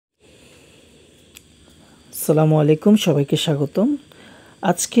আসসালামু আলাইকুম, সবাইকে স্বাগতম।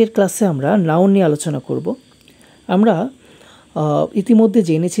 আজকের ক্লাসে আমরা নাউন নিয়ে আলোচনা করব। আমরা ইতিমধ্যে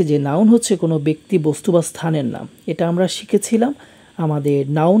জেনেছি যে নাউন হচ্ছে কোনো ব্যক্তি, বস্তু বা স্থানের নাম। এটা আমরা শিখেছিলাম আমাদের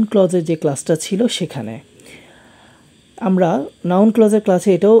নাউন ক্লজের যে ক্লাসটা ছিল সেখানে। আমরা নাউন ক্লজের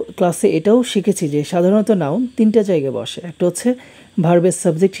ক্লাসে এটাও শিখেছি যে সাধারণত নাউন তিনটা জায়গায় বসে। একটা হচ্ছে ভার্বের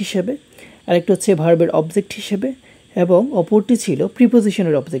সাবজেক্ট হিসেবে, আরেকটা হচ্ছে ভার্বের অবজেক্ট হিসেবে, এবং অপরটি ছিল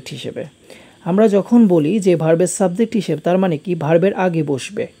প্রিপোজিশনের অবজেক্ট হিসেবে। আমরা যখন বলি যে ভার্বের সাবজেক্ট হিসেবে, তার মানে কি ভার্বের আগে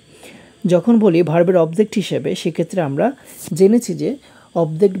বসবে। যখন বলি ভার্বের অবজেক্ট হিসেবে, সেক্ষেত্রে আমরা জেনেছি যে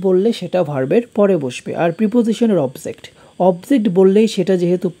অবজেক্ট বললে সেটা ভার্বের পরে বসবে। আর প্রিপোজিশনের অবজেক্ট বললেই সেটা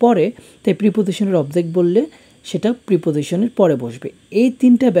যেহেতু পরে, তাই প্রিপোজিশনের অবজেক্ট বললে সেটা প্রিপোজিশনের পরে বসবে। এই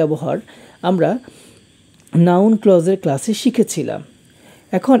তিনটা ব্যবহার আমরা নাউন ক্লজের ক্লাসে শিখেছিলাম।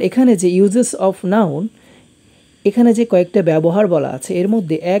 এখন এখানে যে ইউজেস অফ নাউন, এখানে যে কয়েকটা ব্যবহার বলা আছে, এর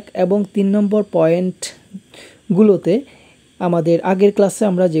মধ্যে 1 এবং 3 নম্বর পয়েন্টগুলোতে আমাদের আগের ক্লাসে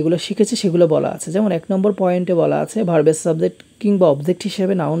আমরা যেগুলো শিখেছি সেগুলো বলা আছে। যেমন 1 নম্বর পয়েন্টে বলা আছে ভার্বের সাবজেক্ট কিংবা অবজেক্ট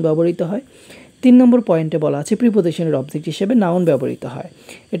হিসেবে নাউন ব্যবহৃত হয়। 3 নম্বর পয়েন্টে বলা আছে প্রিপোজিশনের অবজেক্ট হিসেবে নাউন ব্যবহৃত হয়।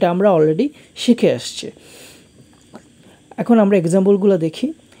 এটা আমরা অলরেডি শিখে আসছি। এখন আমরা এক্সাম্পলগুলো দেখি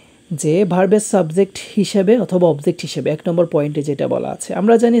যে ভার্বের সাবজেক্ট হিসেবে অথবা অবজেক্ট হিসেবে 1 নম্বর পয়েন্টে যেটা বলা আছে।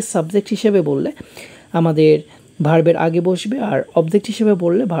 আমরা জানি সাবজেক্ট হিসেবে বললে আমাদের ভার্বের আগে বসবে, আর অবজেক্ট হিসেবে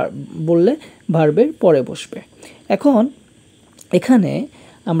বললে ভার্বের পরে বসবে। এখন এখানে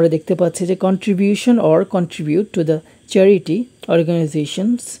আমরা দেখতে পাচ্ছি যে contribution or contribute to the charity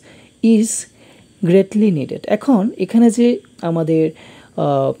organisations is greatly needed. এখন এখানে যে আমাদের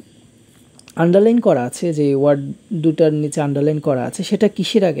আন্ডারলাইন করা আছে, যে ওয়ার্ড দুটার নিচে আন্ডারলাইন করা আছে, সেটা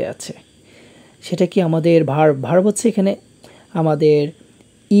কিসের আগে আছে? সেটা কি আমাদের ভার্ব হচ্ছে এখানে আমাদের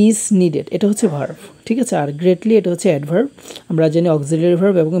ইজ নিডেড, এটা হচ্ছে ভার্ব, ঠিক আছে। আর গ্রেটলি এটা হচ্ছে অ্যাডভার্ব। আমরা জানি অক্সিলিয়ারি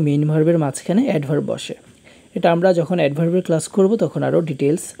ভার্ব এবং মেইন ভার্বের মাঝখানে অ্যাডভার্ব বসে। এটা আমরা যখন অ্যাডভার্বের ক্লাস করব তখন আরও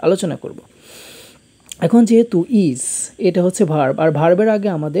ডিটেলস আলোচনা করব। এখন যেহেতু ইজ এটা হচ্ছে ভার্ব, আর ভার্বের আগে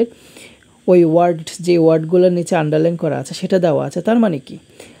আমাদের ওই যে ওয়ার্ডগুলোর নিচে আন্ডারলাইন করা আছে সেটা দেওয়া আছে, তার মানে কি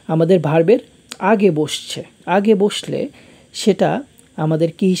আমাদের ভার্বের আগে বসছে। আগে বসলে সেটা আমাদের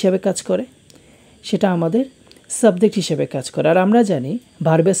কি হিসাবে কাজ করে? সেটা আমাদের সাবজেক্ট হিসেবে কাজ করে। আর আমরা জানি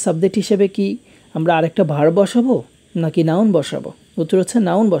ভার্বের সাবজেক্ট হিসেবে কি আমরা আরেকটা ভার্ব বসাবো নাকি নাউন বসাবো? উত্তর হচ্ছে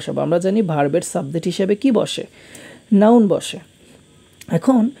নাউন বসাবো। আমরা জানি ভার্বের সাবজেক্ট হিসেবে কি বসে? নাউন বসে।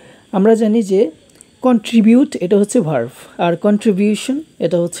 এখন আমরা জানি যে কন্ট্রিবিউট এটা হচ্ছে ভার্ব, আর কন্ট্রিবিউশন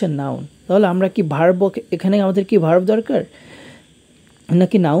এটা হচ্ছে নাউন। তাহলে আমরা কি ভার্ব, এখানে আমাদের কি ভার্ব দরকার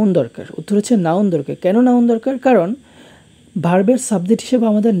নাকি নাউন দরকার? উত্তর হচ্ছে নাউন দরকার। কেন নাউন দরকার? কারণ ভার্বের সাবজেক্ট হিসেবে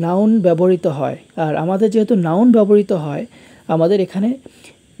আমাদের নাউন ব্যবহৃত হয়, আর আমাদের যেহেতু নাউন ব্যবহৃত হয়, আমাদের এখানে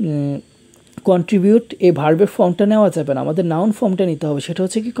কন্ট্রিবিউট এই ভার্বের ফর্মটা নেওয়া যাবে না, আমাদের নাউন ফর্মটা নিতে হবে। সেটা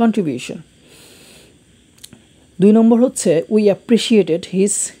হচ্ছে কি কন্ট্রিবিউশন। 2 নম্বর হচ্ছে we appreciated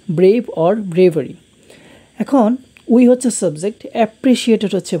his brave or bravery. এখন উই হচ্ছে সাবজেক্ট,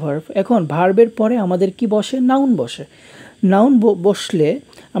 অ্যাপ্রিসিয়েটেড হচ্ছে ভার্ব। এখন ভার্বের পরে আমাদের কি বসে? নাউন বসে। নাউন বসলে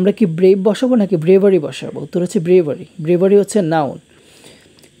আমরা কি ব্রেভ বসাবো নাকি ব্রেভারি বসাবো? উত্তর হচ্ছে ব্রেভারি। ব্রেভারি হচ্ছে নাউন।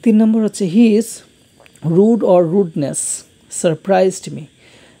 3 নম্বর হচ্ছে his rude or rudeness surprised me.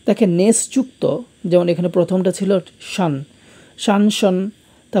 দেখেন নেস যুক্ত, যেমন এখানে প্রথমটা ছিল শান,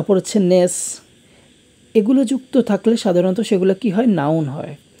 তারপর হচ্ছে নেস, এগুলো যুক্ত থাকলে সাধারণত সেগুলো কি হয়? নাউন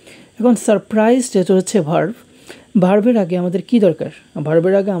হয়। এখন সারপ্রাইজড এটা হচ্ছে ভার্ব। ভার্বের আগে আমাদের কি দরকার?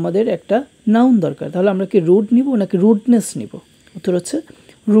 ভার্বের আগে আমাদের একটা নাউন দরকার। তাহলে আমরা কি রুড নিব নাকি রুডনেস নিব? উত্তর হচ্ছে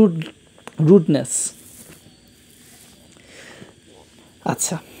রুডনেস।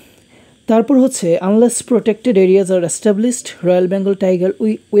 আচ্ছা, তারপর হচ্ছে unless protected areas R established royal Bengal tiger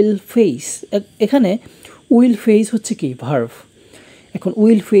will face. এখানে উইল ফেস হচ্ছে কি? ভার্ব। এখন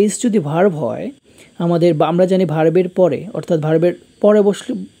উইল ফেস যদি ভার্ব হয় আমরা জানি ভার্বের পরে, অর্থাৎ ভার্বের পরে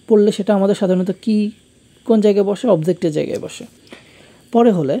পড়লে সেটা আমাদের সাধারণত কোন জায়গায় বসে? অবজেক্টের জায়গায় বসে।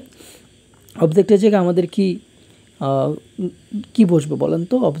 পরে হলে অবজেক্টের জায়গায় আমাদের কি বসবে বলেন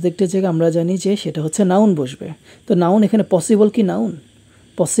তো? অবজেক্টের জায়গায় আমরা জানি যে সেটা হচ্ছে নাউন বসবে। তো নাউন এখানে পসিবল কি নাউন?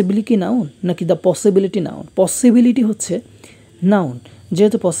 পসিবিলি কি নাউন নাকি দ্য পসিবিলিটি নাউন? পসিবিলিটি হচ্ছে নাউন।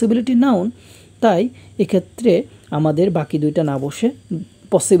 যেহেতু পসিবিলিটি নাউন, তাই এক্ষেত্রে আমাদের বাকি দুইটা না বসে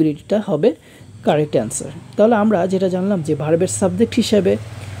পসিবিলিটিটা হবে কারেক্ট অ্যান্সার। তাহলে আমরা যেটা জানলাম যে ভার্বের সাবজেক্ট হিসেবে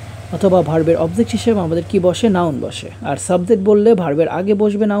অথবা ভার্বের অবজেক্ট হিসেবে আমাদের কি বসে? নাউন বসে। আর সাবজেক্ট বললে ভার্বের আগে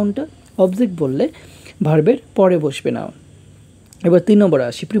বসবে নাউনটা, অবজেক্ট বললে ভার্বের পরে বসবে নাউন। এবার 3 নম্বরে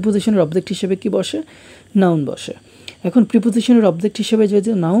আসি, প্রিপোজিশনের অবজেক্ট হিসেবে কি বসে? নাউন বসে। এখন প্রিপোজিশনের অবজেক্ট হিসেবে যদি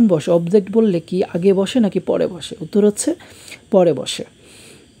নাউন বসে, অবজেক্ট বললে কি আগে বসে নাকি পরে বসে? উত্তর হচ্ছে পরে বসে।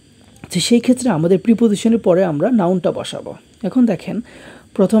 তো সেই ক্ষেত্রে আমাদের প্রিপোজিশনের পরে আমরা নাউনটা বসাবো। এখন দেখেন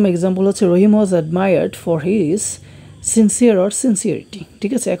প্রথম এক্সাম্পল হচ্ছে রহিম ওয়াজ admired for his sincere or sincerity.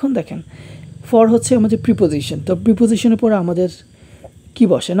 ঠিক আছে, এখন দেখেন ফর হচ্ছে আমাদের প্রিপোজিশন, তো প্রিপোজিশনের পরে আমাদের কি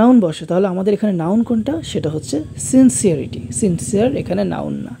বসে? নাউন বসে। তাহলে আমাদের এখানে নাউন কোনটা? সেটা হচ্ছে সিনসিয়ারিটি। সিনসিয়ার এখানে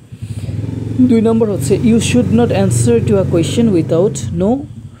নাউন না। 2 নম্বর হচ্ছে you should not answer to a question without no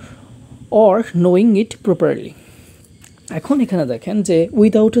or knowing it properly. এখন এখানে দেখেন যে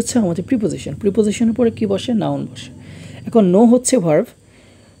উইদাউট হচ্ছে আমাদের প্রিপোজিশন, প্রিপোজিশনের পরে কি বসে? নাউন বসে। এখন নো হচ্ছে ভার্ব,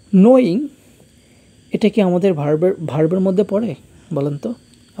 নোয়িং এটা কি আমাদের ভার্বের মধ্যে পড়ে? বলেন তো।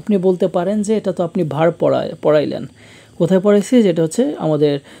 আপনি বলতে পারেন যে এটা তো আপনি ভার্ব পড়াইলেন। কোথায় পড়াইছি? যেটা হচ্ছে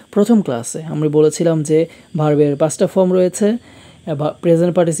আমাদের প্রথম ক্লাসে আমরা বলেছিলাম যে ভার্বের 5টা ফর্ম রয়েছে,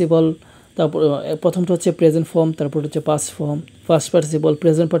 প্রেজেন্ট পার্টিসিপল, তারপর প্রথমটা হচ্ছে প্রেজেন্ট ফর্ম, তারপর হচ্ছে past form, first participle,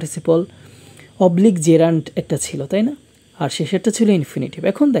 present participle, oblique gerund একটা ছিল, তাই না? আর শেষেরটা ছিল ইনফিনিটিভ।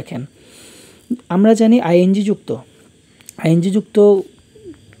 এখন দেখেন আমরা জানি আইএনজি যুক্ত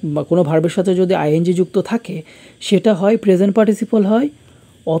বা কোনো ভার্বের সাথে যদি আইএনজি যুক্ত থাকে সেটা হয় প্রেজেন্ট পার্টিসিপল হয়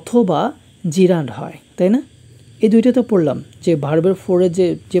অথবা জিরান্ড হয়, তাই না? এই দুইটা তো পড়লাম যে ভার্বের 4-এ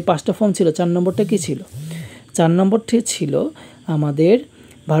যে 5টা ফর্ম ছিল, 4 নম্বরটা কী ছিল? 4 নম্বরটি ছিল আমাদের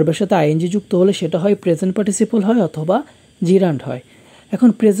ভার্বের সাথে আইএনজি যুক্ত হলে সেটা হয় প্রেজেন্ট পার্টিসিপল হয় অথবা জিরান্ড হয়। এখন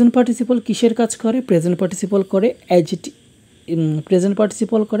প্রেজেন্ট পার্টিসিপল কিসের কাজ করে? প্রেজেন্ট পার্টিসিপল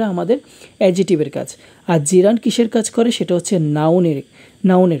করে আমাদের অ্যাডজেটিভের কাজ। আর জিরান্ড কিসের কাজ করে? সেটা হচ্ছে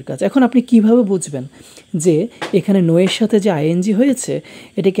নাউনের কাজ। এখন আপনি কিভাবে বুঝবেন যে এখানে নোয়ের সাথে যে আইএনজি হয়েছে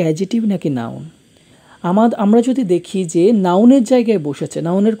এটা কি অ্যাডজেটিভ নাকি নাউন? আমরা যদি দেখি যে নাউনের জায়গায় বসেছে,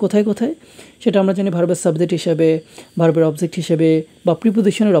 নাউনের কোথায় সেটা আমরা জানি ভার্বের সাবজেক্ট হিসাবে, ভার্বের অবজেক্ট হিসেবে বা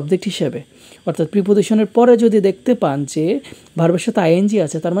প্রিপোজিশনের অবজেক্ট হিসেবে। অর্থাৎ প্রিপোজিশনের পরে যদি দেখতে পান যে ভার্বের সাথে আইএনজি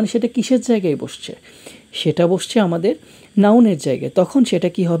আছে, তার মানে সেটা কিসের জায়গায় বসছে? সেটা বসছে আমাদের নাউনের জায়গায়। তখন সেটা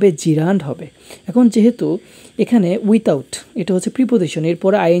কি হবে? জিরান্ড হবে। এখন যেহেতু এখানে উইথাউট এটা হচ্ছে প্রিপোজিশন,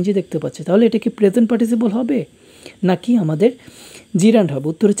 এরপরে আইএনজি দেখতে পাচ্ছি, তাহলে এটা কি প্রেজেন্ট পার্টিসিপল হবে নাকি আমাদের জিরান্ড হবে?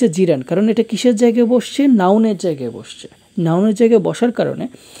 উত্তর হচ্ছে জিরান্ড। কারণ এটা কিসের জায়গায় বসছে? নাউনের জায়গায় বসছে। নাউনের জায়গায় বসার কারণে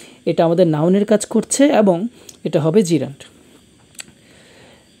এটা আমাদের নাউনের কাজ করছে এবং এটা হবে জিরান্ড।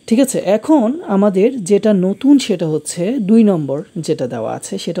 ঠিক আছে, এখন আমাদের যেটা নতুন সেটা হচ্ছে 2 নম্বর যেটা দেওয়া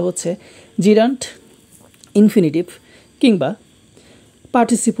আছে সেটা হচ্ছে জিরান্ড ইনফিনিটিভ কিংবা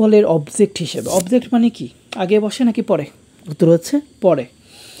পার্টিসিপলের অবজেক্ট হিসেবে। অবজেক্ট মানে কি? আগে বসে নাকি পরে? উত্তর হচ্ছে পরে।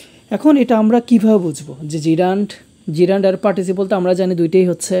 এখন এটা আমরা কিভাবে বুঝবো যে জিরান্ড আর পার্টিসিপল? তো আমরা জানি দুইটাই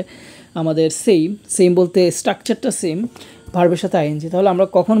হচ্ছে আমাদের সেম বলতে স্ট্রাকচারটা সেম, ভার্বের সাথে আইএনজি। তাহলে আমরা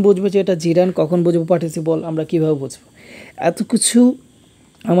কখন বুঝবো যে এটা জিরান্ড, কখন বুঝবো পার্টিসিপল? আমরা কিভাবে বুঝবো? এত কিছু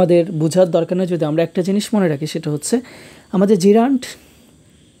আমাদের বোঝার দরকার নেই যদি আমরা একটা জিনিস মনে রাখি, সেটা হচ্ছে আমাদের জিরান্ড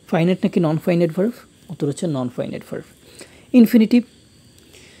ফাইনাইট নাকি নন ফাইনাইট ভার্ব? উত্তর হচ্ছে non finite verb. Infinitive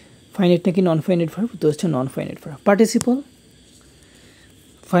finite নাকি নন ফাইনাইট ভার্ব? উত্তর হচ্ছে non finite verb. Participle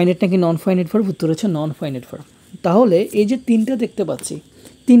finite নাকি নন ফাইনাইট ভার্ব? উত্তর হচ্ছে নন ফাইনাইট ভার্ব। তাহলে এই যে 3টা দেখতে পাচ্ছি,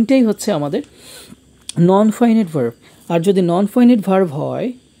 3টাই হচ্ছে আমাদের নন ফাইনাইট ভার্ব। আর যদি নন ফাইনাইট ভার্ব হয়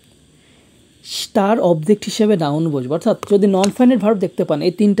তার অবজেক্ট হিসেবে নাউন বসবে। অর্থাৎ যদি নন ফাইনাইট ভার্ব দেখতে পান,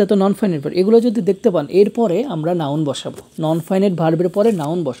 এই 3টা তো নন ফাইনাইট ভার্ব, এগুলো যদি দেখতে পান এরপরে আমরা নাউন বসাবো। নন ফাইনাইট ভার্বের পরে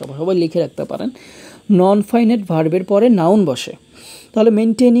নাউন বসাবো। সবাই লিখে রাখতে পারেন, নন ফাইনাইট ভার্বের পরে নাউন বসে। তাহলে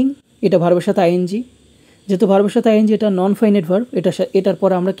মেনটেনিং এটা ভার্বের সাথে আইএনজি, যেহেতু ভার্বের সাথে আইএনজি এটা নন ফাইনাইট ভার্ব, এটার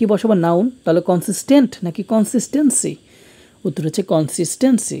পরে আমরা কি বসাবো? নাউন। তাহলে কনসিস্টেন্ট নাকি কনসিস্টেন্সি? উত্তর হচ্ছে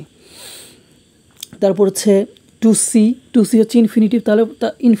কনসিস্টেন্সি। তারপর হচ্ছে টু সি হচ্ছে ইনফিনিটিভ,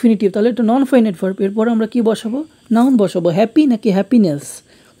 তাহলে এটা নন ফাইনাইট ভার্ব, এরপরে আমরা কি বসাবো? নাউন বসাবো। হ্যাপি নাকি হ্যাপিনেস?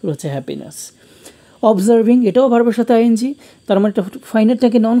 হচ্ছে হ্যাপিনেস। অবজার্ভিং এটাও ভার্বের সাথে আইএনজি, তার মানে এটা ফাইনাইট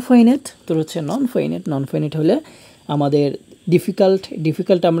নাকি নন ফাইনাইট? তো হচ্ছে নন ফাইনাইট। নন ফাইনাইট হলে আমাদের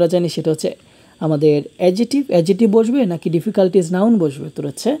ডিফিকাল্ট আমরা জানি সেটা হচ্ছে আমাদের অ্যাডজেটিভ বসবে নাকি ডিফিকাল্টিজ নাউন বসবে? তো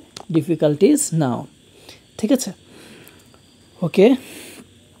হচ্ছে ডিফিকাল্টিজ নাউন। ঠিক আছে, ওকে।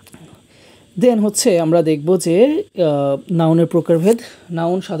 দেন হচ্ছে আমরা দেখব যে নাউনের প্রকারভেদ।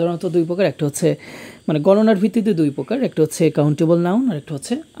 নাউন সাধারণত 2 প্রকার, একটা হচ্ছে মানে গণনার ভিত্তিতে 2 প্রকার, একটা হচ্ছে কাউন্টেবল নাউন আর একটা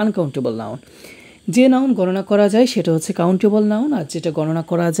হচ্ছে আনকাউন্টেবল নাউন। যে নাউন গণনা করা যায় সেটা হচ্ছে কাউন্টেবল নাউন, আর যেটা গণনা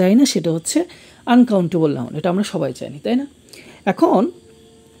করা যায় না সেটা হচ্ছে আনকাউন্টেবল নাউন। এটা আমরা সবাই জানি, তাই না? এখন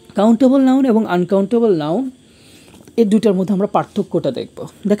কাউন্টেবল নাউন এবং আনকাউন্টেবল নাউন এই দুটার মধ্যে আমরা পার্থক্যটা দেখব।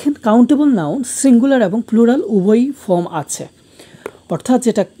 দেখেন, কাউন্টেবল নাউন সিঙ্গুলার এবং প্লুরাল উভয়ই ফর্ম আছে। অর্থাৎ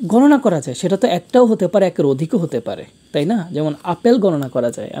যেটা গণনা করা যায় সেটা তো একটাও হতে পারে, একের অধিকও হতে পারে, তাই না? যেমন আপেল গণনা করা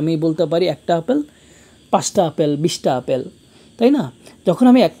যায়, আমি বলতে পারি 1টা আপেল, 5টা আপেল, 20টা আপেল, তাই না? যখন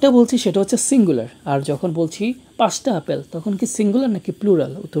আমি একটা বলছি সেটা হচ্ছে সিঙ্গুলার, আর যখন বলছি 5টা আপেল তখন কি সিঙ্গুলার নাকি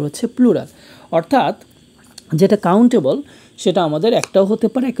প্লুরাল? উত্তর হচ্ছে প্লুরাল। অর্থাৎ যেটা কাউন্টেবল সেটা আমাদের একটাও হতে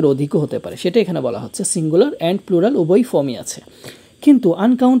পারে, একের অধিকও হতে পারে, সেটা এখানে বলা হচ্ছে। সিঙ্গুলার অ্যান্ড প্লুরাল উভয় ফর্মই আছে। কিন্তু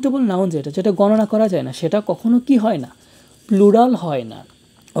আনকাউন্টেবল নাউন যেটা গণনা করা যায় না সেটা কখনো কি হয় না, প্লুরাল হয় না।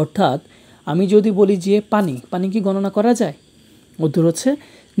 অর্থাৎ আমি যদি বলি যে পানি কি গণনা করা যায়? উত্তর হচ্ছে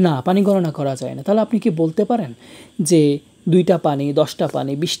না, পানি গণনা করা যায় না। তাহলে আপনি কি বলতে পারেন যে 2টা পানি, 10টা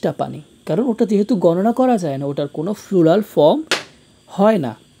পানি, 20টা পানি? কারণ ওটা যেহেতু গণনা করা যায় না, ওটার কোনো প্লুরাল ফর্ম হয়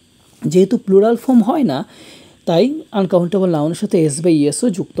না। যেহেতু প্লুরাল ফর্ম হয় না, তাই আনকাউন্টেবল নাউনের সাথে এস বা ইএসও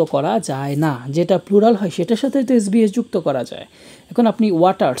যুক্ত করা যায় না। যেটা প্লুরাল হয় সেটার সাথে তো এস বিএস যুক্ত করা যায়। এখন আপনি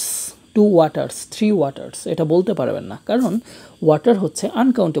ওয়াটার্স, 2 ওয়াটার্স, 3 ওয়াটার্স এটা বলতে পারবেন না, কারণ ওয়াটার হচ্ছে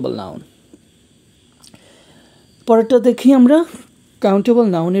আনকাউন্টেবল নাউন। পরেরটা দেখি আমরা, কাউন্টেবল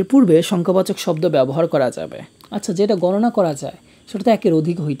নাউনের পূর্বে সংখ্যাবাচক শব্দ ব্যবহার করা যাবে। আচ্ছা, যেটা গণনা করা যায় সেটা তো একের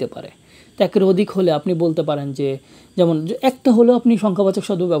অধিক হইতে পারে। তো একের অধিক হলে আপনি বলতে পারেন যে, যেমন একটা হলেও আপনি সংখ্যাবাচক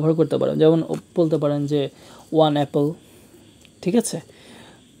শব্দ ব্যবহার করতে পারেন। যেমন বলতে পারেন যে 1 অ্যাপল, ঠিক আছে,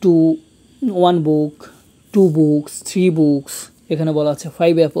 1 বুক, 2 বুকস, 3 বুকস, এখানে বলা আছে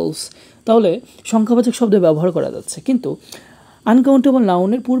 5 অ্যাপলস। তাহলে সংখ্যাবাচক শব্দ ব্যবহার করা যাচ্ছে। কিন্তু আনকাউন্টেবল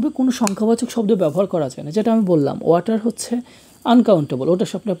নাউনের পূর্বে কোনো সংখ্যাবাচক শব্দ ব্যবহার করা যায় না। যেটা আমি বললাম, ওয়াটার হচ্ছে আনকাউন্টেবল, ওটার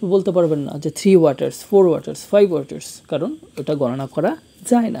সামনে আপনি বলতে পারবেন না যে 3 ওয়াটার্স, 4 ওয়াটার্স, 5 ওয়াটার্স, কারণ ওটা গণনা করা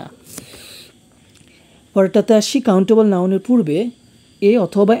যায় না। পরেরটাতে আসি, কাউন্টেবল নাউনের পূর্বে এ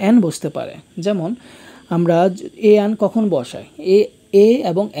অথবা এন বসতে পারে। যেমন আমরা এ এন কখন বসাই? এ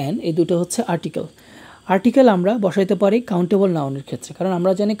এবং এন এই দুটো হচ্ছে আর্টিকেল আমরা বসাইতে পারি কাউন্টেবল নাউনের ক্ষেত্রে, কারণ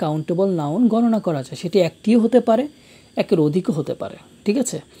আমরা জানি কাউন্টেবল নাউন গণনা করা যায়। সেটি একটিও হতে পারে, একের অধিকও হতে পারে, ঠিক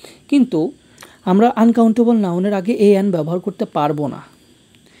আছে। কিন্তু আমরা আনকাউন্টেবল নাউনের আগে এ এন ব্যবহার করতে পারবো না।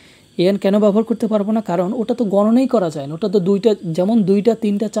 এ এন কেন ব্যবহার করতে পারবো না? কারণ ওটা তো গণনাই করা যায় না। ওটা তো যেমন 2টা,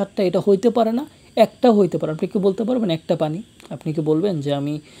 3টা, 4টা এটা হইতে পারে না, একটাও হইতে পারে। আপনি কি বলতে পারবেন একটা পানি? আপনি কি বলবেন যে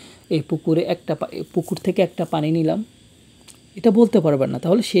আমি এই পুকুর থেকে একটা পানি নিলাম? এটা বলতে পারবেন না।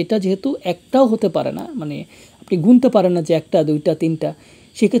 তাহলে সেটা যেহেতু একটাও হতে পারে না, মানে আপনি গুনতে পারেন না যে 1টা, 2টা, 3টা,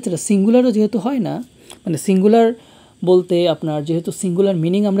 সেক্ষেত্রে সিঙ্গুলারও যেহেতু হয় না, মানে সিঙ্গুলার বলতে আপনার যেহেতু সিঙ্গুলার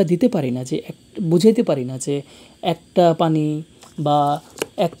মিনিং আমরা দিতে পারি না, যে বুঝাইতে পারি না যে একটা পানি বা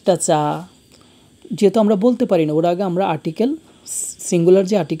একটা চা, যেহেতু আমরা বলতে পারি না, ওর আগে আমরা আর্টিকেল, সিঙ্গুলার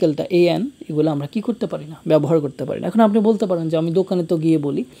যে আর্টিকেলটা এ এন, এগুলো আমরা কি করতে পারি না, ব্যবহার করতে পারি না। এখন আপনি বলতে পারেন যে আমি দোকানে তো গিয়ে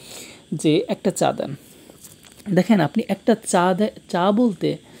বলি যে একটা চা দেন। দেখেন, আপনি একটা চা বলতে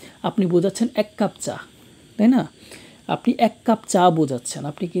আপনি বোঝাচ্ছেন 1 কাপ চা, তাই না? আপনি 1 কাপ চা বোঝাচ্ছেন,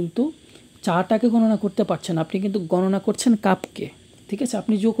 আপনি কিন্তু চাটাকে গণনা করতে পারছেন, আপনি কিন্তু গণনা করছেন কাপকে, ঠিক আছে।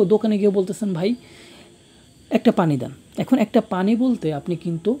 আপনি দোকানে গিয়ে বলতেছেন ভাই একটা পানি দেন। এখন একটা পানি বলতে আপনি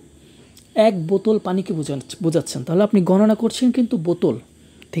কিন্তু 1 বোতল পানিকে বোঝাচ্ছেন, তাহলে আপনি গণনা করছেন কিন্তু বোতল,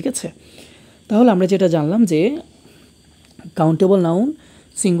 ঠিক আছে। তাহলে আমরা যেটা জানলাম যে কাউন্টেবল নাউন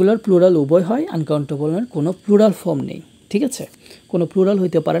সিঙ্গুলার প্লুরাল উভয় হয়, আনকাউন্টেবলের কোনো প্লুরাল ফর্ম নেই, ঠিক আছে, কোনো প্লুরাল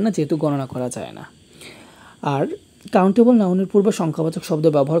হইতে পারে না যেহেতু গণনা করা যায় না। আর কাউন্টেবল নাউনের পূর্বে সংখ্যাবাচক শব্দ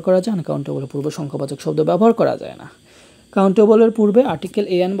ব্যবহার করা যায়, আনকাউন্টেবলের পূর্বে সংখ্যাবাচক শব্দ ব্যবহার করা যায় না। কাউন্টেবলের পূর্বে আর্টিকেল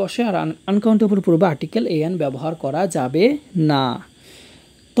এ এন বসে, আর আনকাউন্টেবলের পূর্বে আর্টিকেল এ এন ব্যবহার করা যাবে না।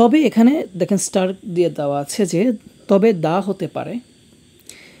 তবে এখানে দেখেন স্টার দিয়ে দেওয়া আছে যে তবে দা হতে পারে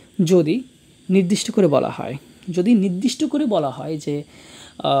যদি নির্দিষ্ট করে বলা হয়। যদি নির্দিষ্ট করে বলা হয় যে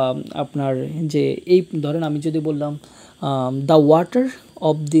আপনার যে এই ধরেন আমি যদি বললাম the water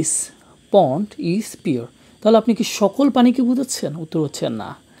of this pond is pure, তাহলে আপনি কি সকল পানিকে বোঝাচ্ছেন? উত্তর হচ্ছে না,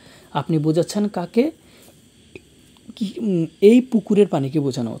 আপনি বোঝাচ্ছেন কাকে? এই পুকুরের পানিকে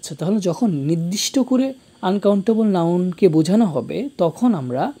বোঝানো হচ্ছে। তাহলে যখন নির্দিষ্ট করে আনকাউন্টেবল নাউনকে বোঝানো হবে, তখন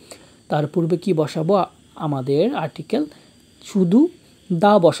আমরা তার পূর্বে কি বসাবো? আমাদের আর্টিকেল শুধু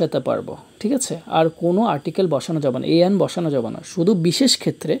দা বসাতে পারবো, ঠিক আছে। আর কোনো আর্টিকেল বসানো যাবে না, এ এন বসানো যাবে না। শুধু বিশেষ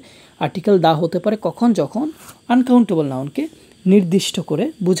ক্ষেত্রে আর্টিকেল দা হতে পারে, কখন? যখন আনকাউন্টেবল নাউনকে নির্দিষ্ট করে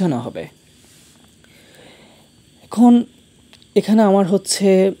বোঝানো হবে। এখন এখানে আমার হচ্ছে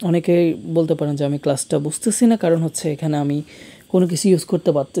অনেকে বলতে পারেন যে আমি ক্লাসটা বুঝতেছি না, কারণ হচ্ছে এখানে আমি কোনো কিছু ইউজ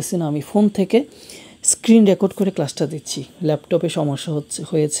করতে পারতেছি না। আমি ফোন থেকে স্ক্রিন রেকর্ড করে ক্লাসটা দিচ্ছি, ল্যাপটপে সমস্যা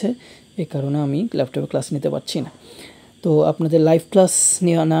হয়েছে, এই কারণে আমি ল্যাপটপে ক্লাস নিতে পারছি না। তো আপনাদের লাইভ ক্লাস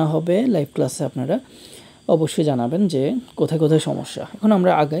নেওয়া হবে, লাইভ ক্লাসে আপনারা অবশ্যই জানাবেন যে কোথায় কোথায় সমস্যা। এখন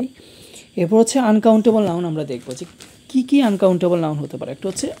আমরা আগাই। এরপর হচ্ছে আনকাউন্টেবল নাউন আমরা দেখবো যে কী আনকাউন্টেবল নাউন হতে পারে। একটা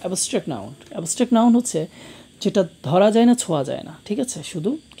হচ্ছে অ্যাবস্ট্রাক্ট নাউন। অ্যাবস্ট্রাক্ট নাউন হচ্ছে যেটা ধরা যায় না, ছোঁয়া যায় না, ঠিক আছে, শুধু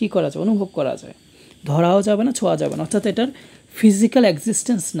কি করা যায়? অনুভব করা যায়, ধরাও যাবে না, ছোঁয়া যাবে না, অর্থাৎ এটার ফিজিক্যাল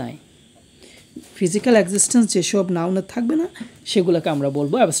এক্সিস্টেন্স নাই। ফিজিক্যাল এক্সিস্টেন্স যেসব নাউনের থাকবে না, সেগুলোকে আমরা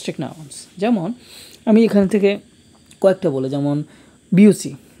বলবো অ্যাবস্ট্রাক্ট নাউনস। যেমন আমি এখান থেকে কয়েকটা বলে, যেমন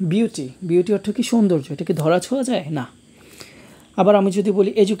বিউটি অর্থ কি? সৌন্দর্য। এটা কি ধরা ছোঁয়া যায়? না। আবার আমি যদি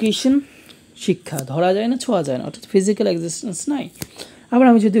বলি এডুকেশন, শিক্ষা, ধরা যায় না, ছোঁয়া যায় না, অর্থাৎ ফিজিক্যাল এক্সিস্টেন্স নাই। আবার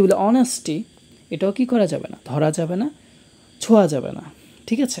আমি যদি বলি অনেস্টি, এটাও কি করা যাবে না, ধরা যাবে না, ছোঁয়া যাবে না,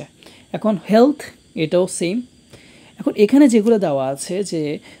 ঠিক আছে। এখন হেলথ, এটাও সেম। এখন এখানে যেগুলো দেওয়া আছে যে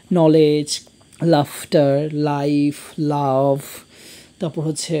নলেজ, লাফটার, লাইফ, লাভ, তারপর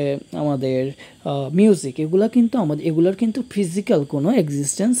হচ্ছে আমাদের মিউজিক, এগুলো কিন্তু এগুলোর কিন্তু ফিজিক্যাল কোনো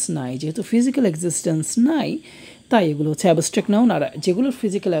এক্সিস্টেন্স নাই। যেহেতু ফিজিক্যাল এক্সিস্টেন্স নাই, তাই এগুলো হচ্ছে অ্যাবস্ট্রাক্ট নাউন। আর যেগুলোর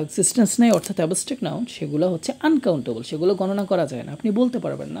ফিজিক্যাল এক্সিস্টেন্স নাই অর্থাৎ অ্যাবস্ট্রাক্ট নাউন, সেগুলো হচ্ছে আনকাউন্টেবল, সেগুলো গণনা করা যায় না। আপনি বলতে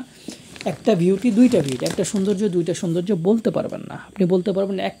পারবেন না একটা বিউটি দুইটা বিউটি, একটা সৌন্দর্য দুইটা সৌন্দর্য বলতে পারবেন না। আপনি বলতে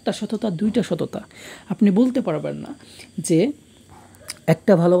পারবেন না একটা সততা দুইটা সততা। আপনি বলতে পারবেন না যে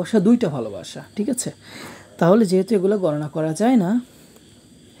একটা ভালোবাসা দুইটা ভালোবাসা, ঠিক আছে। তাহলে যেহেতু এগুলো গণনা করা যায় না,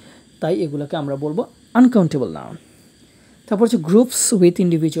 তাই এগুলোকে আমরা বলবো আনকাউন্টেবল নাউন। তারপর হচ্ছে গ্রুপস উইথ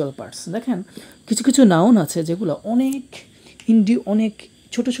ইন্ডিভিজুয়াল পার্টস। দেখেন কিছু কিছু নাউন আছে যেগুলো অনেক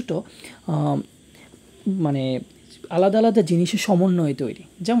ছোট ছোট মানে আলাদা আলাদা জিনিসের সমন্বয়ে তৈরি।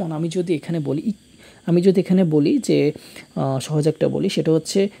 যেমন আমি যদি এখানে বলি যে সহজ একটা বলি, সেটা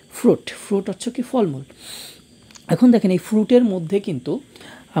হচ্ছে ফ্রুট হচ্ছে কি ফলমূল। এখন দেখেন এই ফ্রুটের মধ্যে কিন্তু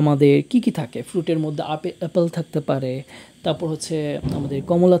আমাদের কি থাকে, ফ্রুটের মধ্যে অ্যাপেল থাকতে পারে, তারপর হচ্ছে আমাদের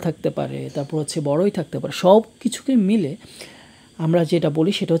কমলা থাকতে পারে, তারপর হচ্ছে বড়ই থাকতে পারে। সব কিছুকে মিলে আমরা যেটা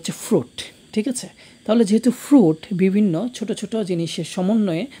বলি সেটা হচ্ছে ফ্রুট, ঠিক আছে। তাহলে যেহেতু ফ্রুট বিভিন্ন ছোট ছোট জিনিসের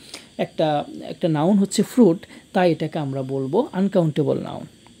সমন্বয়ে একটা নাউন হচ্ছে ফ্রুট, তাই এটাকে আমরা বলবো আনকাউন্টেবল নাউন।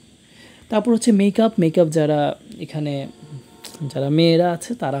 তারপর হচ্ছে মেকআপ, যারা মেয়েরা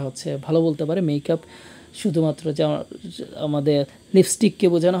আছে তারা হচ্ছে ভালো বলতে পারে। মেকআপ শুধুমাত্র আমাদের লিপস্টিককে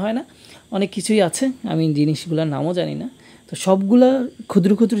বোঝানো হয় না, অনেক কিছুই আছে, আমি জিনিসগুলোর নামও জানি না। তো সবগুলা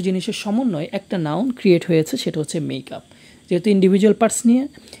ক্ষুদ্র ক্ষুদ্র জিনিসের সমন্বয়ে একটা নাউন ক্রিয়েট হয়েছে, সেটা হচ্ছে মেকআপ। যেহেতু ইন্ডিভিজুয়াল পার্টস নিয়ে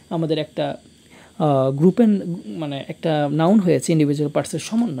আমাদের একটা একটা নাউন হয়েছে ইন্ডিভিজুয়াল পার্টসের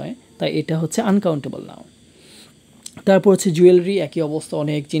সমন্বয়ে, তাই এটা হচ্ছে আনকাউন্টেবল নাউন। তারপর হচ্ছে জুয়েলারি, একই অবস্থা,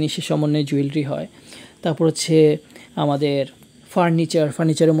 অনেক জিনিসের সমন্বয়ে জুয়েলারি হয়। তারপর হচ্ছে আমাদের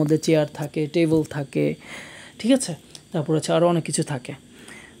ফার্নিচারের মধ্যে চেয়ার থাকে, টেবিল থাকে, ঠিক আছে। তারপর হচ্ছে আরও অনেক কিছু থাকে।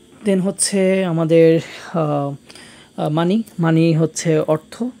 দেন হচ্ছে আমাদের মানি হচ্ছে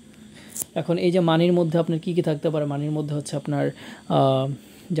অর্থ। এখন এই যে মানির মধ্যে আপনার কী থাকতে পারে, মানির মধ্যে হচ্ছে আপনার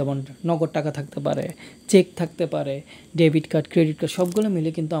যেমন নগদ টাকা থাকতে পারে, চেক থাকতে পারে, ডেবিট কার্ড, ক্রেডিট কার্ড, সবগুলো মিলে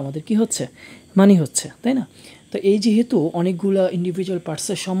কিন্তু আমাদের কি হচ্ছে, মানি হচ্ছে, তাই না। তো এই যেহেতু অনেকগুলো ইন্ডিভিজুয়াল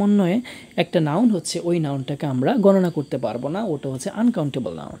পার্টসের সমন্বয়ে একটা নাউন হচ্ছে, ওই নাউনটাকে আমরা গণনা করতে পারবো না, ওটা হচ্ছে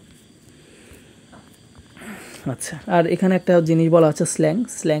আনকাউন্টেবল নাউন। আচ্ছা, আর এখানে একটা জিনিস বলা হচ্ছে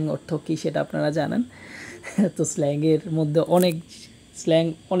স্ল্যাং অর্থ কী সেটা আপনারা জানেন। তো স্ল্যাংয়ের মধ্যে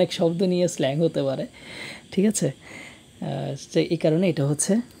অনেক শব্দ নিয়ে স্ল্যাং হতে পারে, ঠিক আছে। এই কারণে এটা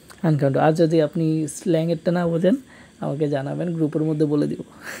হচ্ছে আনকাউন্টেবল। আর যদি আপনি স্ল্যাংয়েরটা না বোঝেন আমাকে জানাবেন, গ্রুপের মধ্যে বলে দিব।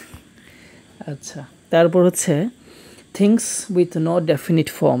 আচ্ছা, তারপর হচ্ছে things with no definite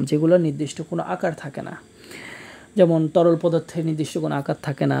form, যেগুলো নির্দিষ্ট কোনো আকার থাকে না। যেমন তরল পদার্থের নির্দিষ্ট কোনো আকার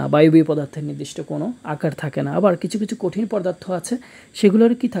থাকে না, বায়বীয় পদার্থের নির্দিষ্ট কোনো আকার থাকে না। আবার কিছু কিছু কঠিন পদার্থ আছে,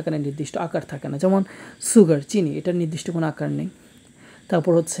 সেগুলোর কি থাকে না, নির্দিষ্ট আকার থাকে না। যেমন সুগার, চিনি, এটার নির্দিষ্ট কোনো আকার নেই।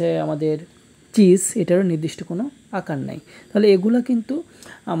 তারপর হচ্ছে আমাদের চিজ, এটারও নির্দিষ্ট কোনো আকার নেই। তাহলে এগুলো কিন্তু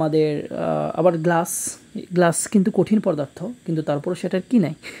আমাদের আবার গ্লাস কিন্তু কঠিন পদার্থ, কিন্তু তারপরও সেটার কি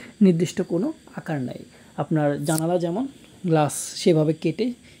নাই, নির্দিষ্ট কোনো আকার নাই। আপনার জানালা যেমন গ্লাস সেভাবে কেটে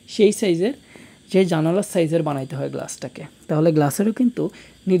সেই জানালার সাইজের বানাইতে হয় গ্লাসটাকে, তাহলে গ্লাসেরও কিন্তু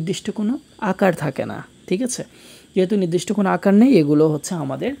নির্দিষ্ট কোনো আকার থাকে না, ঠিক আছে। যেহেতু নির্দিষ্ট কোনো আকার নেই, এগুলো হচ্ছে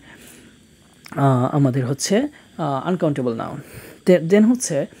আমাদের হচ্ছে আনকাউন্টেবল নাউন। দেন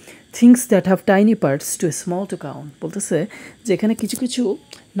হচ্ছে things that have tiny parts to small to count. বলতেছে যে এখানে কিছু কিছু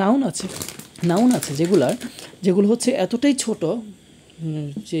নাউন আছে যেগুলো হচ্ছে এতটাই ছোট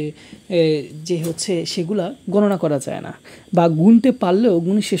যে হচ্ছে সেগুলা গণনা করা যায় না, বা গুনতে পারলেও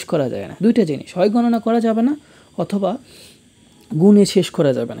গুণে শেষ করা যায় না। দুইটা জিনিস, হয় গণনা করা যাবে না অথবা গুণে শেষ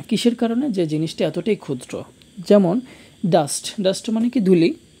করা যাবে না। কিসের কারণে, যে জিনিসটা এতটাই ক্ষুদ্র। যেমন ডাস্ট মানে কি ধুলি।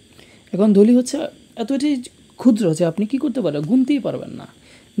 এখন ধুলি হচ্ছে এতটাই ক্ষুদ্র যে আপনি কি করতে পারবেন, গুনতেই পারবেন না।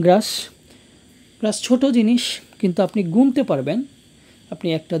 গ্রাস ছোট জিনিস, কিন্তু আপনি গুনতে পারবেন, আপনি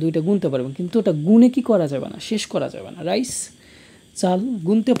একটা দুইটা গুনতে পারবেন, কিন্তু ওটা গুনে কি করা যাবে না, শেষ করা যাবে না। রাইস, চাল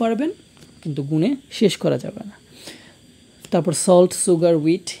গুনতে পারবেন কিন্তু গুনে শেষ করা যাবে না। তারপর সল্ট, সুগার,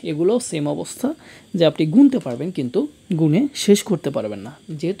 হুইট, এগুলো সেম অবস্থা, যে আপনি গুনতে পারবেন কিন্তু গুনে শেষ করতে পারবেন না।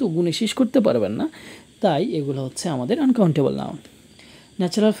 যেহেতু গুনে শেষ করতে পারবেন না, তাই এগুলো হচ্ছে আমাদের আনকাউন্টেবল নাউন।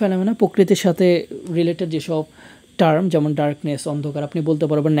 ন্যাচারাল ফেনোমেনা, প্রকৃতির সাথে রিলেটেড যেসব টার্ম, যেমন ডার্কনেস, অন্ধকার, আপনি বলতে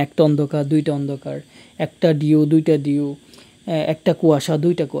পারবেন না একটা অন্ধকার, দুইটা অন্ধকার, একটা ডিউ, দুইটা ডিউ, একটা কুয়াশা,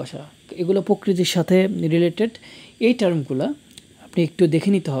 দুইটা কুয়াশা, এগুলো প্রকৃতির সাথে রিলেটেড। এই টার্মগুলো আপনি একটু দেখে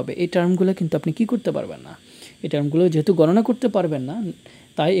নিতে হবে। এই টার্মগুলো কিন্তু আপনি কি করতে পারবেন না, এই টার্মগুলো যেহেতু গণনা করতে পারবেন না,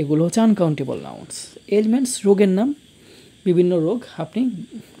 তাই এগুলো হচ্ছে আনকাউন্টেবল নাউন্স। এলিমেন্টস, রোগের নাম, বিভিন্ন রোগ, আপনি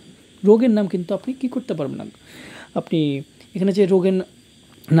রোগের নাম কিন্তু আপনি কী করতে পারবেন না, আপনি এখানে যে রোগের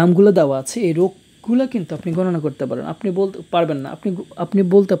নামগুলো দেওয়া আছে এই রোগগুলো কিন্তু আপনি গণনা করতে পারেন, আপনি বলতে পারবেন না। আপনি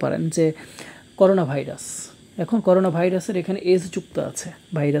বলতে পারেন যে করোনা ভাইরাস, এখন করোনা ভাইরাসের এখানে এস যুক্ত আছে,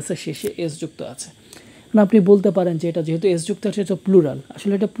 ভাইরাসের শেষে এস যুক্ত আছে, না আপনি বলতে পারেন যে এটা যেহেতু এস যুক্ত আছে এটা প্লুরাল,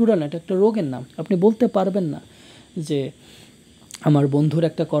 আসলে এটা প্লুরাল না, এটা একটা রোগের নাম। আপনি বলতে পারবেন না যে আমার বন্ধুর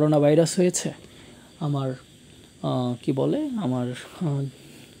একটা করোনা ভাইরাস হয়েছে, আমার কি বলে আমার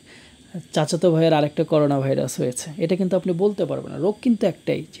চাচাতো ভাইয়ের আরেকটা করোনা ভাইরাস হয়েছে, এটা কিন্তু আপনি বলতে পারবেন না। রোগ কিন্তু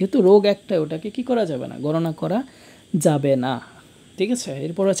একটাই, যেহেতু রোগ একটাই, ওটাকে কি করা যাবে না, গণনা করা যাবে না। ঠিক আছে,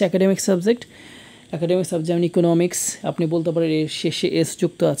 এরপর আছে একাডেমিক সাবজেক্ট। একাডেমিক সাবজেক্ট যেমন ইকোনমিক্স, আপনি বলতে পারেন এর শেষে এস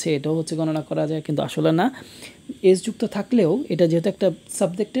যুক্ত আছে, এটাও হচ্ছে গণনা করা যায়, কিন্তু আসলে না, এস যুক্ত থাকলেও এটা যেহেতু একটা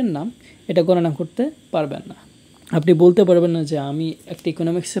সাবজেক্টের নাম, এটা গণনা করতে পারবেন না। আপনি বলতে পারবেন না যে আমি একটা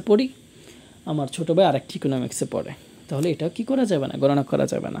ইকোনমিক্সে পড়ি, আমার ছোটো ভাই আরেকটি ইকোনমিক্সে পড়ে, তাহলে এটা কি করা যাবে না, গণনা করা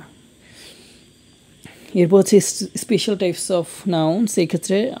যাবে না। এরপর হচ্ছে স্পেশাল টাইপস অফ নাউন, সেই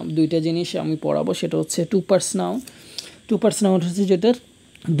ক্ষেত্রে দুইটা জিনিস আমি পড়াবো, সেটা হচ্ছে two parts noun. Two parts noun হচ্ছে যেটার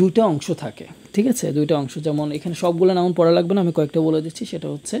দুইটা অংশ থাকে, ঠিক আছে, দুইটা অংশ, যেমন এখানে সবগুলো নাউন পড়া লাগবে না, আমি কয়েকটা বলে দিচ্ছি। সেটা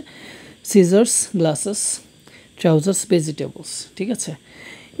হচ্ছে সিজার্স, গ্লাসেস, ট্রাউজার্স, ভেজিটেবলস। ঠিক আছে,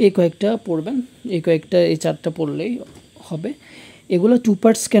 এই কয়েকটা পড়বেন, এই চারটা পড়লেই হবে। এগুলো টু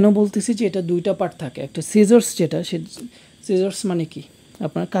পার্টস কেন বলতেছি, যে এটা দুইটা পার্ট থাকে। একটা সিজার্স, যেটা সিজার্স মানে কি,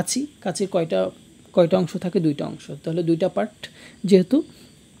 আপনার কাঁচির কয়টা অংশ থাকে, দুইটা অংশ, তাহলে দুইটা পার্ট, যেহেতু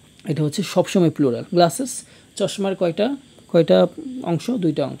এটা হচ্ছে সবসময় প্লুরাল। গ্লাসেস, চশমার কয়টা অংশ,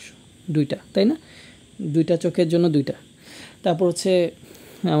 দুইটা, তাই না, দুইটা চোখের জন্য দুইটা। তারপর হচ্ছে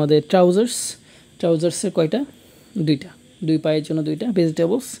আমাদের ট্রাউজার্সের কয়টা, দুই পায়ের জন্য দুইটা।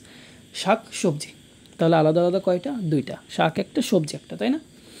 ভেজিটেবলস, শাক সবজি, তাহলে আলাদা আলাদা কয়টা, দুইটা, শাক একটা সবজি একটা, তাই না।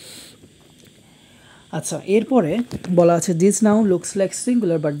 আচ্ছা, এরপরে বলা আছে this noun looks like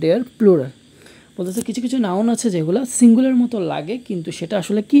singular but they R plural. বলতেছে কিছু কিছু নাউন আছে যেগুলো সিঙ্গুলার মতো লাগে, কিন্তু সেটা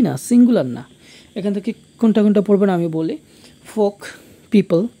আসলে কি না, সিঙ্গুলার না। এখান থেকে কোনটা পড়বেন আমি বলি। Folk,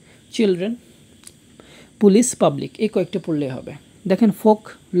 people, children, police, public, এই কয়েকটা পড়লেই হবে। দেখেন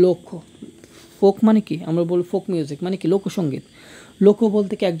ফোক মানে কি, আমরা বলি ফোক মিউজিক মানে কি, লোকসঙ্গীত। লোক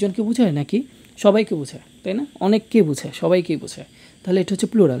বলতে কি একজনকে বোঝায় নাকি সবাইকে বোঝায়, তাই না, অনেককে বোঝায়, সবাইকেই বোঝায়, তাহলে এটা হচ্ছে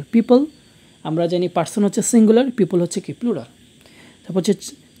প্লুরাল। পিপল, আমরা জানি পার্সন হচ্ছে সিঙ্গুলার, পিপল হচ্ছে কি প্লুরাল। তারপর হচ্ছে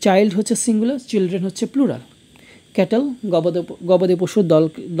চাইল্ড হচ্ছে সিঙ্গুলার, চিলড্রেন হচ্ছে প্লুরাল। ক্যাটেল, গবাদি পশুর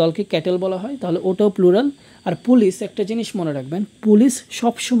দলকে ক্যাটেল বলা হয়, তাহলে ওটাও প্লুরাল। আর পুলিশ, একটা জিনিস মনে রাখবেন, পুলিশ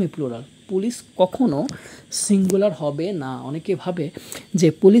সবসময় প্লুরাল, পুলিশ কখনো সিঙ্গুলার হবে না। অনেকে ভাবে যে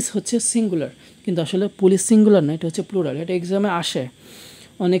পুলিশ হচ্ছে সিঙ্গুলার, কিন্তু আসলে পুলিশ সিঙ্গুলার না, এটা হচ্ছে প্লুরাল। এটা এক্সামে আসে,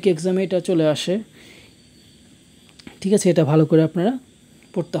 অনেক এক্সামে এটা চলে আসে, ঠিক আছে, এটা ভালো করে আপনারা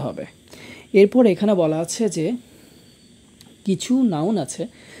পড়তে হবে। এরপর এখানে বলা আছে যে কিছু নাউন আছে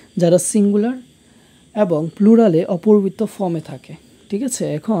যারা সিঙ্গুলার এবং প্লুরালে অপরিবর্তিত ফর্মে থাকে, ঠিক আছে।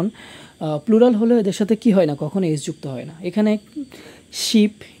 এখন প্লুরাল হলে এদের সাথে কি হয় না, কখনো এস যুক্ত হয় না। এখানে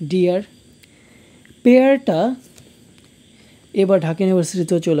শিপ, ডিয়ার, পেয়ারটা এবার ঢাকা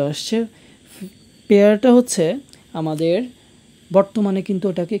ইউনিভার্সিটিতেও চলে আসছে। পেয়ারটা হচ্ছে আমাদের বর্তমানে কিন্তু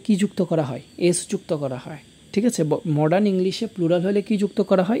ওটাকে কি যুক্ত করা হয়, এস যুক্ত করা হয়, ঠিক আছে। মডার্ন ইংলিশে প্লুরাল হলে কি যুক্ত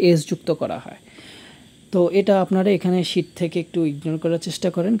করা হয়, এস যুক্ত করা হয়। তো এটা আপনারা এখানে শীট থেকে একটু ইগনোর করার চেষ্টা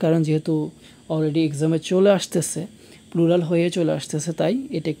করেন, কারণ যেহেতু অলরেডি এক্সামে চলে আসতেছে, প্লুরাল হয়ে চলে আসতেছে, তাই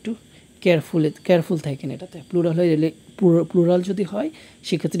এটা একটু কেয়ারফুল থাকেন এটাতে। প্লুরাল যদি হয়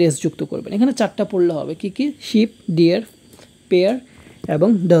সেক্ষেত্রে এস যুক্ত করবেন। এখানে চারটা পড়লে হবে, কি কি, শিপ, ডিয়ার, পেয়ার এবং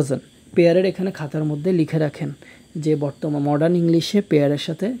ডজন। পেয়ারের এখানে খাতার মধ্যে লিখে রাখেন যে বর্তমান মডার্ন ইংলিশে পেয়ারের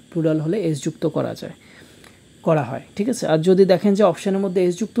সাথে প্লুরাল হলে এস যুক্ত করা হয়, ঠিক আছে। আর যদি দেখেন যে অপশানের মধ্যে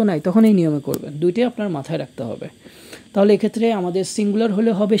এস যুক্ত নাই, তখন এই নিয়মে করবেন, দুইটাই আপনার মাথায় রাখতে হবে। তাহলে এক্ষেত্রে আমাদের সিঙ্গুলার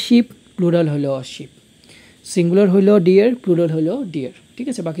হলে হবে শিপ, প্লুরাল হলেও শিপ। সিঙ্গুলার হলেও ডিয়ার, প্লুরাল হলেও ডিয়ার, ঠিক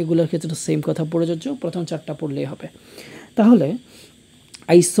আছে। বাকিগুলোর ক্ষেত্রে সেম কথা প্রযোজ্য, প্রথম চারটা পড়লেই হবে। তাহলে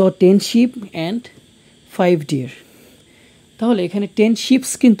I saw 10 ship and 5 deer, তাহলে এখানে 10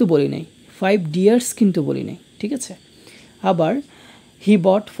 শিপস কিন্তু বলি নাই, 5 ডিয়ার্স কিন্তু বলি নাই, ঠিক আছে। আবার হি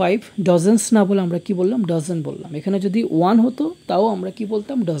বট 5 ডজনস না বলে আমরা কি বললাম, ডজন বললাম। এখানে যদি 1 হতো তাও আমরা কি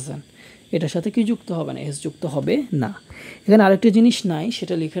বলতাম, ডজন। এটার সাথে কি যুক্ত হবে না, এস যুক্ত হবে না। এখানে আরেকটা জিনিস নাই,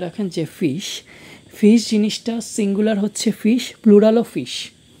 সেটা লিখে রাখেন যে ফিশ জিনিসটা সিঙ্গুলার হচ্ছে ফিশ, প্লুরালও ফিশ,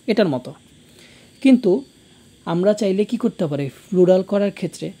 এটার মতো। কিন্তু আমরা চাইলে কি করতে পারি, প্লুরাল করার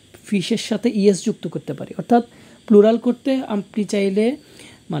ক্ষেত্রে ফিশের সাথে ইএস যুক্ত করতে পারি, অর্থাৎ প্লুরাল করতে আপনি চাইলে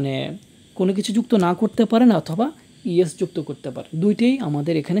মানে কোনো কিছু যুক্ত না করতে পারেন, অথবা ইএস যুক্ত করতে পারেন, দুইটাই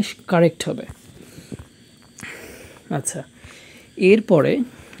আমাদের এখানে কারেক্ট হবে। আচ্ছা, এরপরে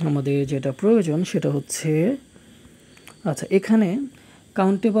আমাদের যেটা প্রয়োজন সেটা হচ্ছে আচ্ছা, এখানে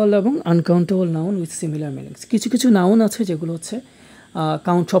কাউন্টেবল এবং uncountable noun with similar meanings. কিছু কিছু নাউন আছে যেগুলো হচ্ছে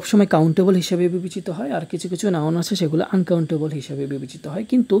সবসময় কাউন্টেবল হিসেবে বিবেচিত হয়, আর কিছু কিছু নাউন আছে সেগুলো আনকাউন্টেবল হিসেবে বিবেচিত হয়,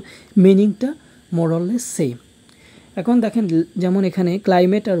 কিন্তু মিনিংটা মোরলেস সেম। এখন দেখেন, যেমন এখানে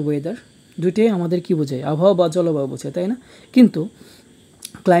ক্লাইমেট আর ওয়েদার দুইটাই আমাদের কি বোঝায়, আবহাওয়া বা জলবায়ু বোঝায়, তাই না? কিন্তু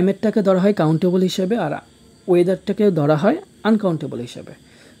ক্লাইমেটটাকে ধরা হয় কাউন্টেবল হিসেবে আর ওয়েদারটাকে ধরা হয় আনকাউন্টেবল হিসেবে।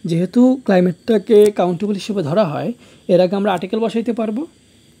 যেহেতু ক্লাইমেটটাকে কাউন্টেবল হিসেবে ধরা হয়, এর আগে আমরা আর্টিকেল বসাইতে পারবো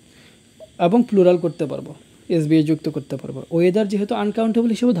এবং প্লুরাল করতে পারবো, এসবিএ যুক্ত করতে পারবো। ওয়েদার যেহেতু আনকাউন্টেবল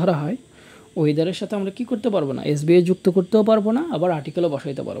হিসেবে ধরা হয়, ওয়েদারের সাথে আমরা কি করতে পারবো না, এসবিএ যুক্ত করতেও পারবো না, আবার আর্টিকেলও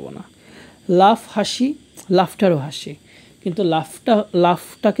বসাইতে পারবো না। লাফ হাসি, লাফটারও হাসি, কিন্তু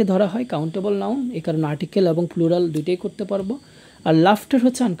লাফটাকে ধরা হয় কাউন্টেবল নাউন, এই কারণে আর্টিকেল এবং প্লুরাল দুইটাই করতে পারবো। আর লাফটার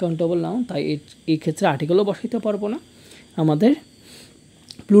হচ্ছে আনকাউন্টেবল নাউন, তাই এই ক্ষেত্রে আর্টিকেলও বসাইতে পারবো না, আমাদের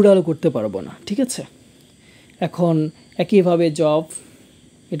প্লুরালও করতে পারবো না, ঠিক আছে? এখন একইভাবে জব,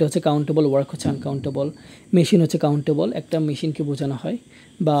 এটা হচ্ছে কাউন্টেবল, ওয়ার্ক হচ্ছে আনকাউন্টেবল, মেশিন হচ্ছে কাউন্টেবল, একটা মেশিনকে বোঝানো হয়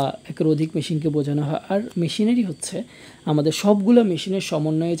বা একের অধিক মেশিনকে বোঝানো হয়। আর মেশিনারি হচ্ছে আমাদের সবগুলো মেশিনের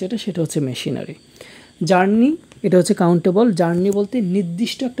সমন্বয়ে যেটা, সেটা হচ্ছে মেশিনারি। জার্নি, এটা হচ্ছে কাউন্টেবল। জার্নি বলতে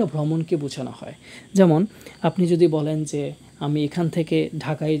নির্দিষ্ট একটা ভ্রমণকে বোঝানো হয়। যেমন আপনি যদি বলেন যে আমি এখান থেকে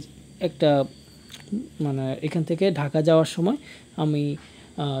ঢাকায় এখান থেকে ঢাকা যাওয়ার সময় আমি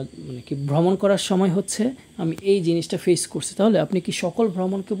মানে কি ভ্রমণ করার সময় হচ্ছে আমি এই জিনিসটা ফেস করছি, তাহলে আপনি কি সকল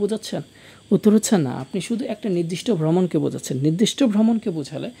ভ্রমণকে বোঝাচ্ছেন? উত্তর হচ্ছে না, আপনি শুধু একটা নির্দিষ্ট ভ্রমণকে বোঝাচ্ছেন। নির্দিষ্ট ভ্রমণকে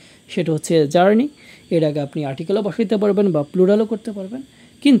বোঝালে সেটা হচ্ছে জার্নি। এর আগে আপনি আর্টিকেলও বসাইতে পারবেন বা প্লুরালও করতে পারবেন।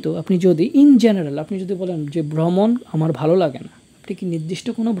 কিন্তু আপনি যদি ইন জেনারেল আপনি যদি বলেন যে ভ্রমণ আমার ভালো লাগে না, আপনি কি নির্দিষ্ট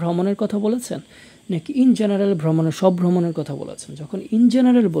কোনো ভ্রমণের কথা বলেছেন নাকি ইন জেনারেল ভ্রমণের সব ভ্রমণের কথা বলেছেন? যখন ইন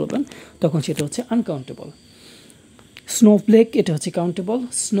জেনারেল বলবেন তখন সেটা হচ্ছে আনকাউন্টেবল। স্নোফ্লেক, এটা হচ্ছে কাউন্টেবল,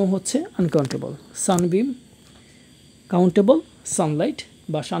 স্নো হচ্ছে আনকাউন্টেবল। সানবিম কাউন্টেবল, সানলাইট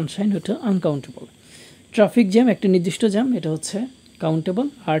বা সানশাইন হচ্ছে আনকাউন্টেবল। ট্রাফিক জ্যাম, একটা নির্দিষ্ট জ্যাম, এটা হচ্ছে countable.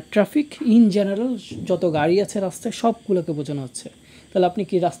 R traffic in general যত গাড়ি আছে রাস্তায় সবগুলোকে বোঝানো হচ্ছে। তাহলে আপনি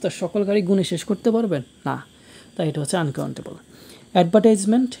কি রাস্তার সকল গাড়ি গুণে শেষ করতে পারবেন না, তাই এটা হচ্ছে আনকাউন্টেবল।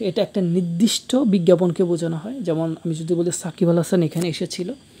 অ্যাডভার্টাইজমেন্ট, এটা একটা নির্দিষ্ট বিজ্ঞাপনকে বোঝানো হয়। যেমন আমি যদি বলি সাকিব আল হাসান এখানে এসেছিল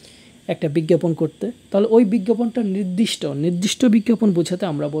একটা বিজ্ঞাপন করতে, তাহলে ওই বিজ্ঞাপনটা নির্দিষ্ট বিজ্ঞাপন বোঝাতে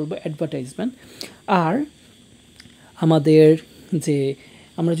আমরা বলবো অ্যাডভার্টাইজমেন্ট। আর আমাদের যে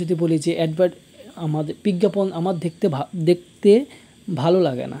আমরা যদি বলি যে আমাদের বিজ্ঞাপন আমার দেখতে ভালো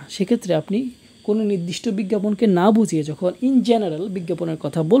লাগে না, সেক্ষেত্রে আপনি কোনো নির্দিষ্ট বিজ্ঞাপনকে না বুঝিয়ে যখন ইন জেনারেল বিজ্ঞাপনের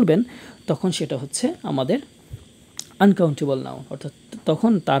কথা বলবেন, তখন সেটা হচ্ছে আমাদের আনকাউন্টেবল নাউন। অর্থাৎ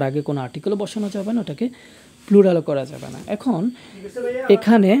তখন তার আগে কোনো আর্টিকেলও বসানো যাবে না, ওটাকে প্লুরালও করা যাবে না। এখন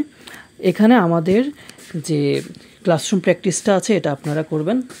এখানে আমাদের যে ক্লাসরুম প্র্যাকটিসটা আছে এটা আপনারা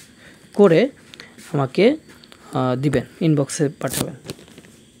করবেন, করে আমাকে দিবেন, ইনবক্সে পাঠাবেন।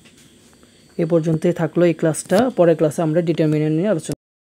 এ পর্যন্তই থাকলো এই ক্লাসটা। পরের ক্লাসে আমরা ডিটারমিনেন্ট নিয়ে আলোচনা